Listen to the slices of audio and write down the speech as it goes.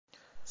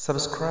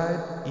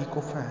Subscribe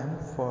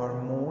EcoFam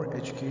for more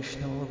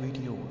educational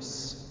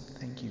videos.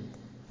 Thank you.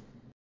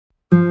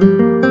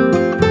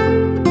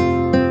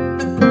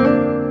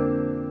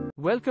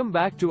 Welcome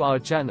back to our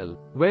channel,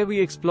 where we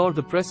explore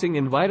the pressing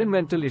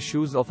environmental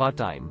issues of our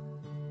time.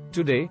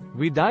 Today,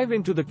 we dive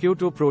into the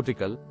Kyoto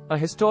Protocol, a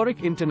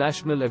historic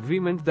international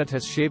agreement that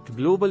has shaped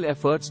global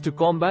efforts to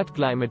combat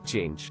climate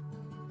change.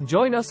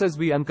 Join us as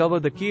we uncover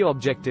the key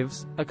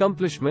objectives,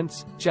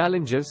 accomplishments,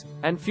 challenges,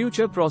 and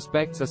future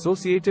prospects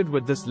associated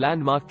with this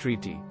landmark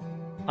treaty.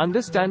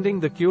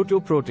 Understanding the Kyoto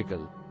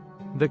Protocol.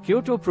 The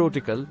Kyoto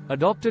Protocol,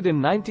 adopted in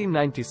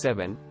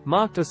 1997,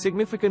 marked a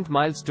significant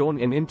milestone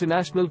in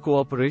international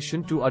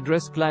cooperation to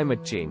address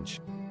climate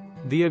change.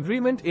 The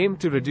agreement aimed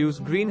to reduce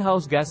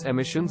greenhouse gas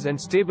emissions and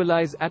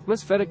stabilize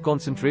atmospheric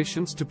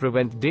concentrations to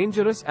prevent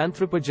dangerous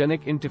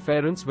anthropogenic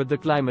interference with the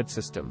climate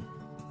system.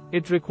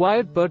 It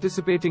required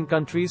participating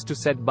countries to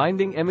set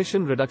binding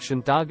emission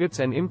reduction targets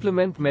and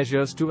implement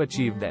measures to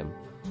achieve them.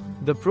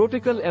 The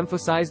protocol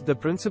emphasized the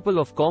principle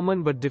of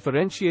common but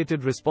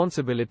differentiated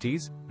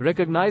responsibilities,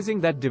 recognizing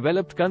that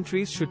developed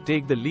countries should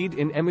take the lead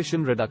in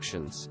emission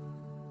reductions.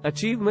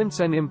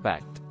 Achievements and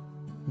impact.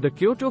 The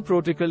Kyoto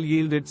Protocol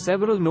yielded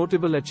several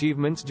notable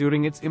achievements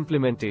during its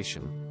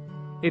implementation.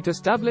 It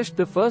established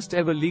the first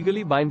ever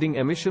legally binding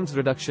emissions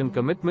reduction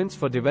commitments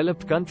for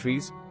developed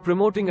countries,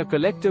 promoting a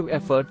collective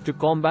effort to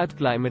combat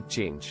climate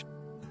change.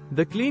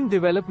 The Clean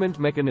Development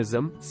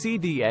Mechanism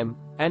 (CDM)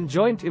 and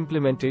Joint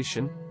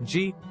Implementation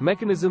 (G)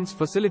 mechanisms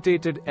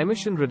facilitated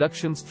emission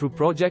reductions through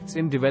projects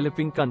in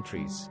developing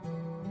countries.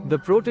 The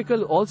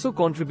protocol also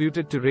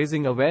contributed to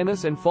raising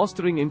awareness and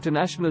fostering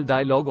international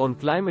dialogue on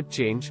climate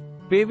change,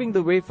 paving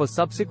the way for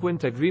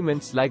subsequent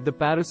agreements like the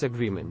Paris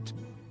Agreement.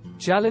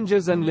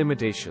 Challenges and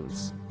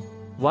limitations.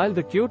 While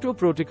the Kyoto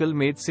Protocol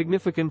made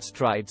significant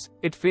strides,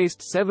 it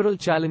faced several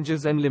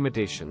challenges and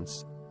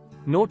limitations.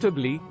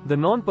 Notably, the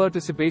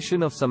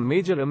non-participation of some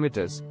major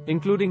emitters,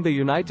 including the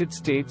United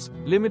States,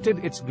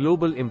 limited its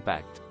global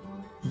impact.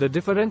 The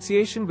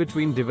differentiation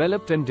between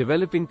developed and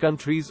developing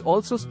countries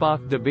also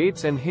sparked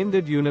debates and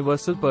hindered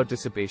universal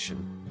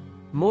participation.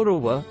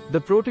 Moreover, the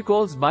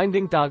protocol's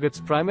binding targets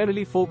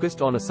primarily focused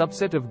on a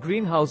subset of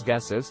greenhouse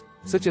gases,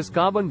 such as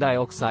carbon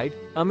dioxide,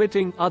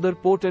 emitting other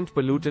potent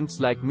pollutants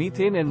like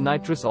methane and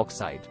nitrous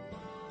oxide.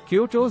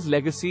 Kyoto's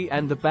legacy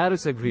and the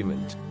Paris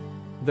Agreement.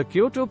 The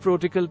Kyoto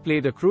Protocol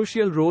played a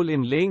crucial role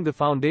in laying the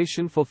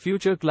foundation for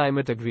future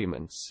climate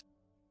agreements.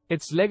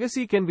 Its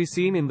legacy can be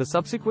seen in the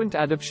subsequent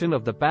adoption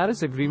of the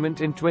Paris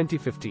Agreement in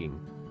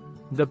 2015.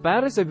 The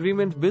Paris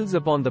Agreement builds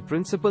upon the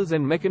principles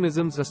and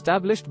mechanisms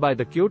established by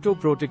the Kyoto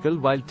Protocol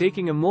while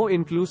taking a more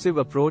inclusive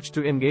approach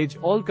to engage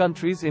all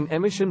countries in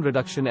emission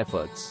reduction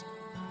efforts.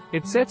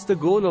 It sets the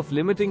goal of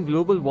limiting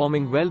global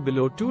warming well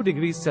below 2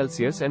 degrees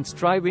Celsius and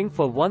striving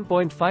for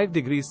 1.5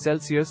 degrees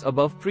Celsius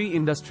above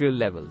pre-industrial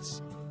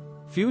levels.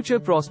 Future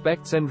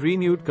prospects and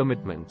renewed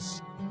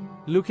commitments.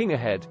 Looking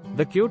ahead,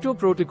 the Kyoto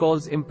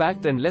Protocol's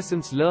impact and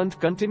lessons learned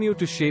continue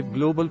to shape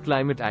global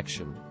climate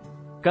action.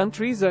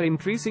 Countries are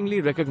increasingly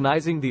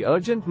recognizing the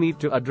urgent need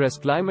to address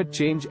climate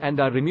change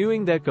and are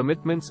renewing their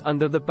commitments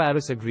under the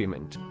Paris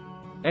Agreement.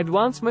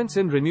 Advancements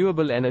in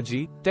renewable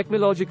energy,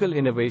 technological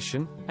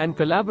innovation, and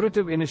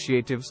collaborative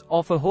initiatives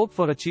offer hope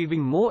for achieving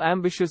more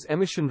ambitious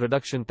emission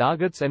reduction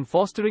targets and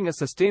fostering a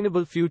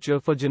sustainable future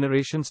for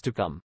generations to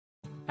come.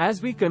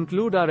 As we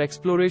conclude our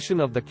exploration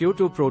of the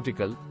Kyoto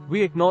Protocol,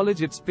 we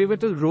acknowledge its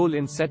pivotal role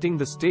in setting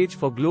the stage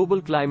for global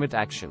climate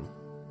action.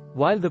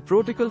 While the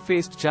protocol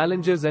faced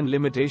challenges and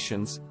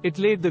limitations, it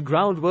laid the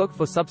groundwork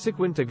for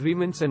subsequent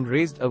agreements and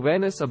raised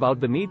awareness about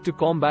the need to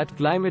combat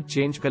climate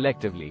change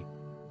collectively.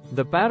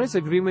 The Paris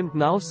Agreement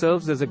now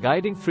serves as a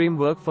guiding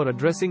framework for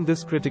addressing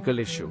this critical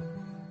issue.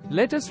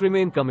 Let us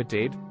remain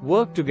committed,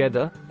 work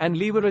together, and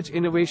leverage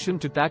innovation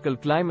to tackle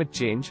climate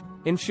change,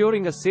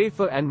 ensuring a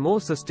safer and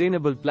more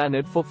sustainable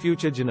planet for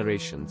future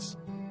generations.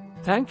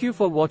 Thank you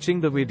for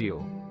watching the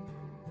video.